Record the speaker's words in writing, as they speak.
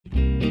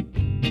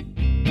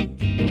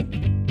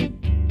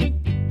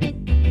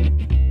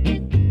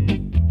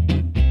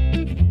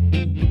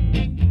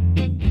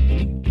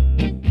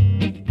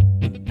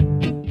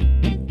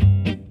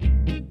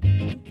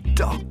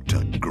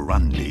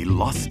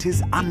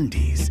his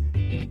undies,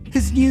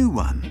 his new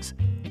ones,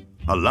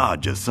 a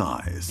larger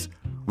size,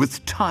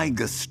 with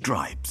tiger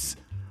stripes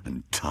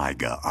and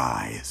tiger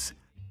eyes.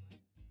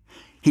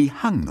 He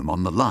hung them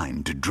on the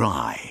line to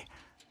dry.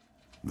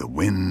 The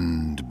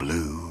wind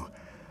blew,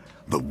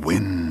 the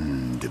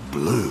wind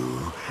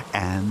blew,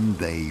 and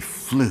they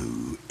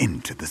flew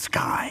into the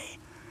sky.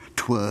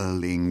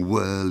 Twirling,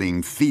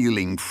 whirling,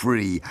 feeling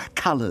free,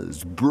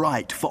 colours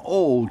bright for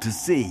all to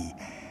see.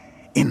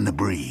 In the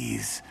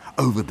breeze,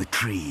 over the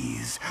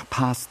trees,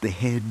 past the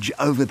hedge,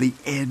 over the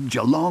edge,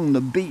 along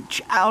the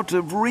beach, out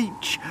of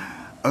reach,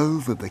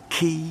 over the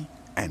quay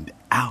and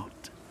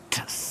out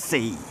to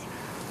sea.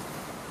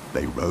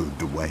 They rode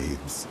the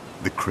waves,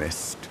 the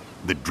crest,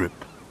 the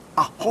drip.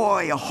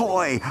 Ahoy,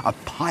 ahoy, a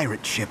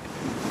pirate ship.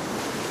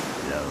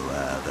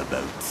 Lower the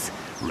boats,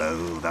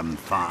 row them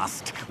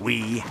fast.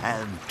 We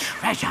have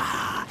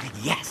treasure,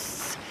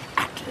 yes,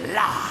 at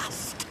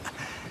last.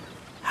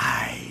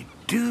 I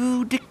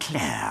do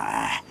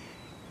declare,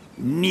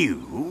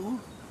 new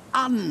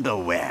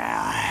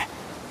underwear,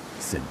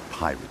 said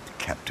Pirate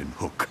Captain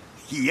Hook.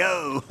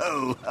 Yo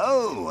ho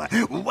ho,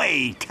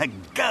 way to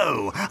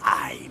go.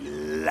 I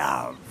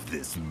love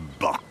this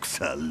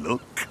boxer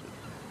look.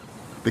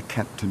 The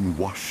captain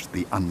washed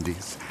the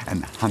undies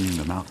and hung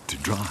them out to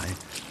dry.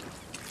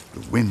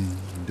 The wind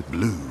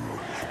blew,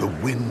 the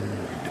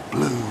wind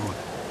blew,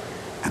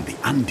 and the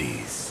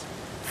undies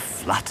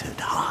fluttered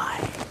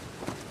high.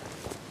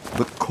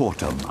 The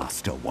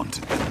quartermaster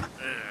wanted them.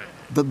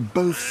 The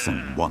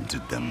boatswain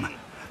wanted them.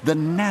 The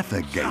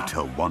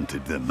navigator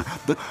wanted them.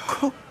 The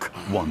cook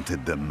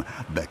wanted them.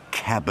 The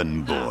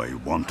cabin boy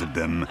wanted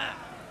them.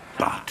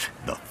 But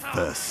the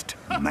first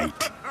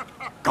mate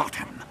got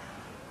him.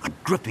 A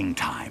gripping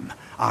time,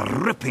 a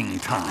ripping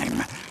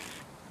time.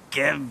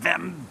 Give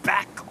them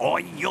back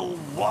or you'll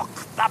walk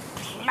the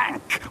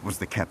plank, was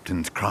the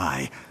captain's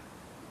cry.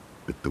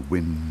 But the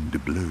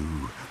wind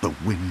blew,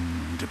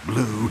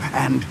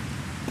 and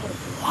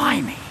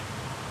blimey,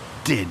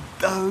 did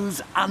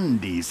those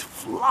undies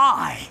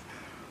fly.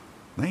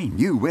 They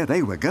knew where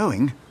they were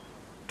going,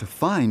 to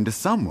find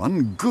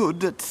someone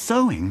good at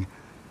sewing.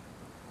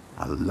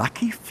 A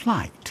lucky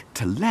flight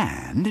to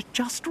land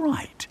just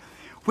right,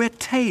 where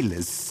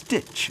tailors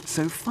stitch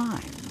so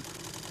fine.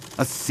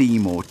 A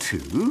seam or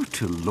two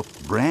to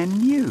look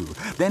brand new.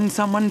 Then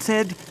someone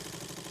said,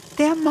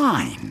 they're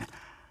mine.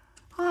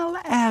 I'll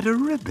add a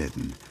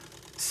ribbon,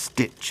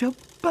 stitch a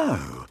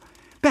bow,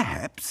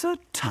 perhaps a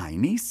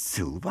tiny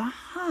silver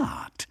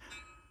heart.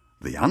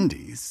 The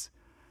undies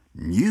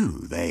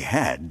knew they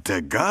had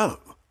to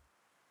go.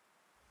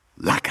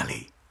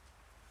 Luckily,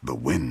 the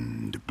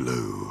wind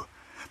blew.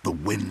 The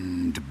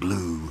wind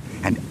blew,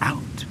 and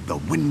out the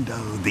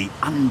window the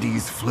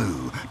undies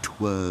flew.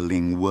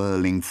 Twirling,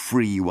 whirling,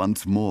 free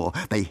once more,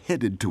 they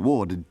headed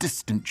toward a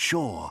distant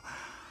shore.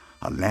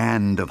 A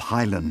land of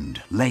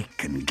highland,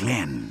 lake and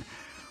glen,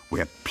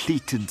 where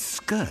pleated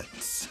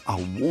skirts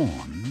are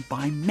worn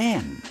by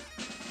men.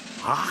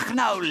 "Ach,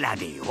 now,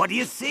 laddie, what do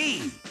you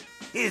see?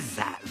 Is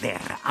that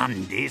their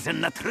undies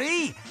in the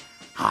tree?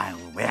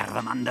 I'll wear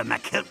them under my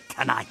kilt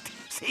tonight.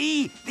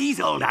 See, these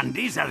old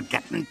undies are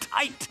getting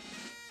tight."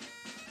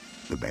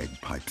 The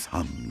bagpipes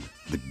hummed,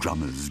 the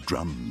drummers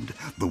drummed,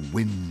 the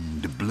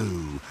wind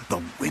blew,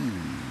 the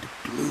wind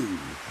blew.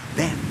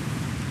 Then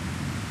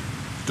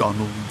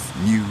Donald's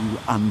new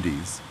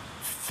undies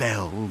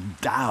fell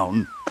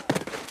down.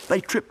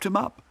 They tripped him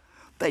up.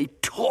 They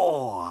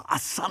tore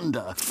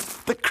asunder.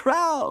 The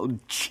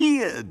crowd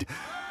cheered.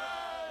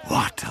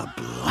 What a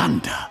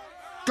blunder!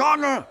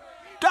 "Donald!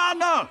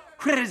 Donald!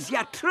 Where's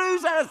your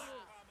trousers?"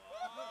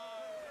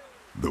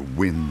 The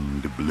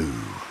wind blew,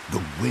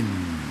 the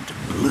wind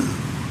blew,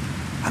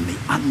 and the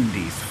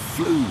undies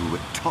flew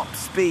at top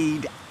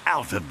speed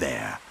out of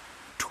there.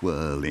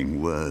 Twirling,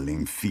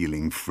 whirling,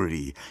 feeling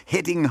free,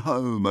 heading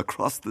home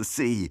across the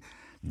sea.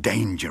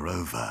 Danger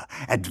over,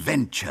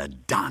 adventure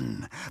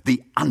done.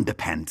 The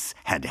underpants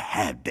had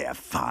had their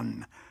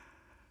fun.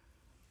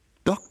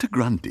 Dr.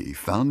 Grundy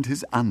found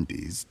his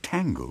undies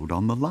tangled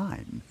on the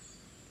line.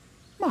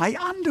 My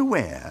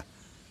underwear!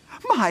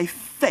 My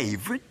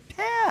favourite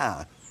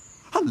pair!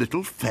 A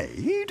little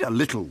fade, a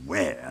little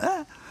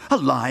wear, a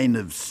line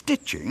of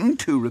stitching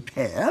to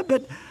repair,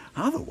 but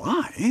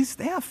otherwise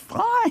they're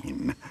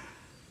fine.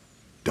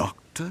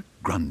 Dr.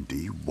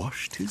 Grundy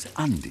washed his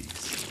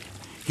undies.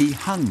 He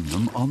hung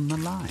them on the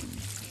line.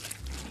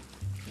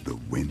 The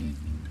wind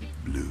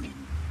blew.